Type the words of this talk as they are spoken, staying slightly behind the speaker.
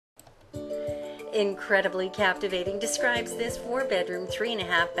Incredibly Captivating describes this 4-bedroom,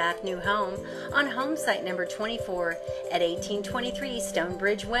 3.5-bath new home on home site number 24 at 1823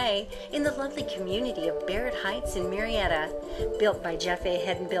 Stonebridge Way in the lovely community of Barrett Heights in Marietta. Built by Jeff A.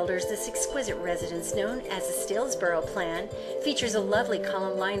 Head & Builders, this exquisite residence, known as the Stilsboro Plan, features a lovely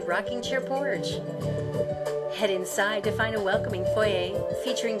column-lined rocking chair porch. Head inside to find a welcoming foyer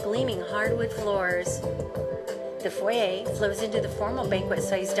featuring gleaming hardwood floors. The foyer flows into the formal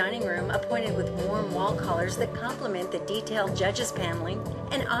banquet-sized dining room, appointed with warm wall colors that complement the detailed judges paneling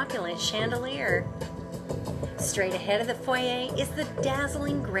and opulent chandelier. Straight ahead of the foyer is the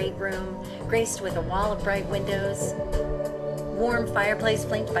dazzling great room, graced with a wall of bright windows, warm fireplace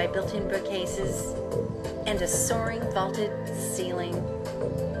flanked by built-in bookcases, and a soaring vaulted ceiling.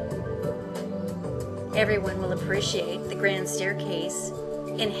 Everyone will appreciate the grand staircase,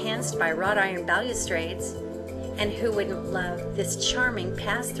 enhanced by wrought iron balustrades. And who wouldn't love this charming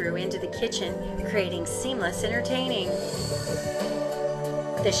pass-through into the kitchen, creating seamless entertaining?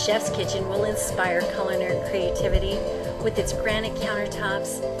 The chef's kitchen will inspire culinary creativity with its granite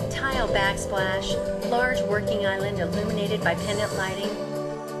countertops, tile backsplash, large working island illuminated by pendant lighting,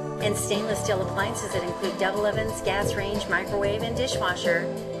 and stainless steel appliances that include double ovens, gas range, microwave, and dishwasher.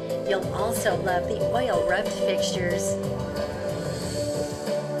 You'll also love the oil-rubbed fixtures.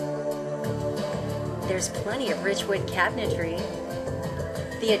 There's plenty of rich wood cabinetry.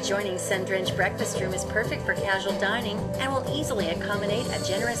 The adjoining sun-drenched breakfast room is perfect for casual dining and will easily accommodate a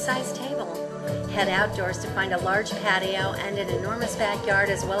generous-sized table. Head outdoors to find a large patio and an enormous backyard,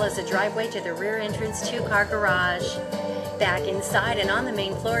 as well as a driveway to the rear entrance 2-car garage. Back inside and on the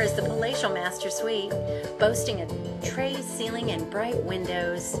main floor is the palatial master suite, boasting a tray ceiling and bright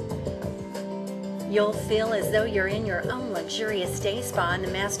windows. You'll feel as though you're in your own luxurious day spa in the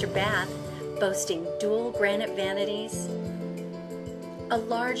master bath, boasting dual granite vanities, a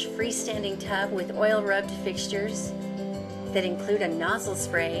large freestanding tub with oil-rubbed fixtures that include a nozzle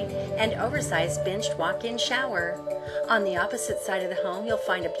spray and oversized benched walk-in shower. On the opposite side of the home, you'll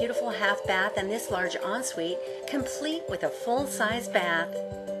find a beautiful half bath and this large ensuite, complete with a full-size bath.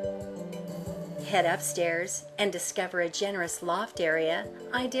 Head upstairs and discover a generous loft area,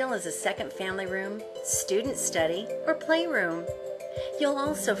 ideal as a second family room, student study, or playroom. You'll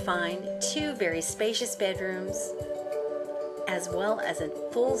also find 2 very spacious bedrooms, as well as a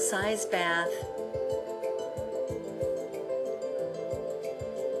full-size bath.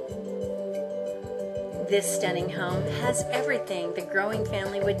 This stunning home has everything the growing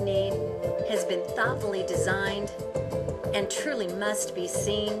family would need, has been thoughtfully designed, and truly must be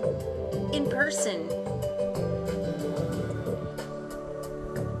seen in person.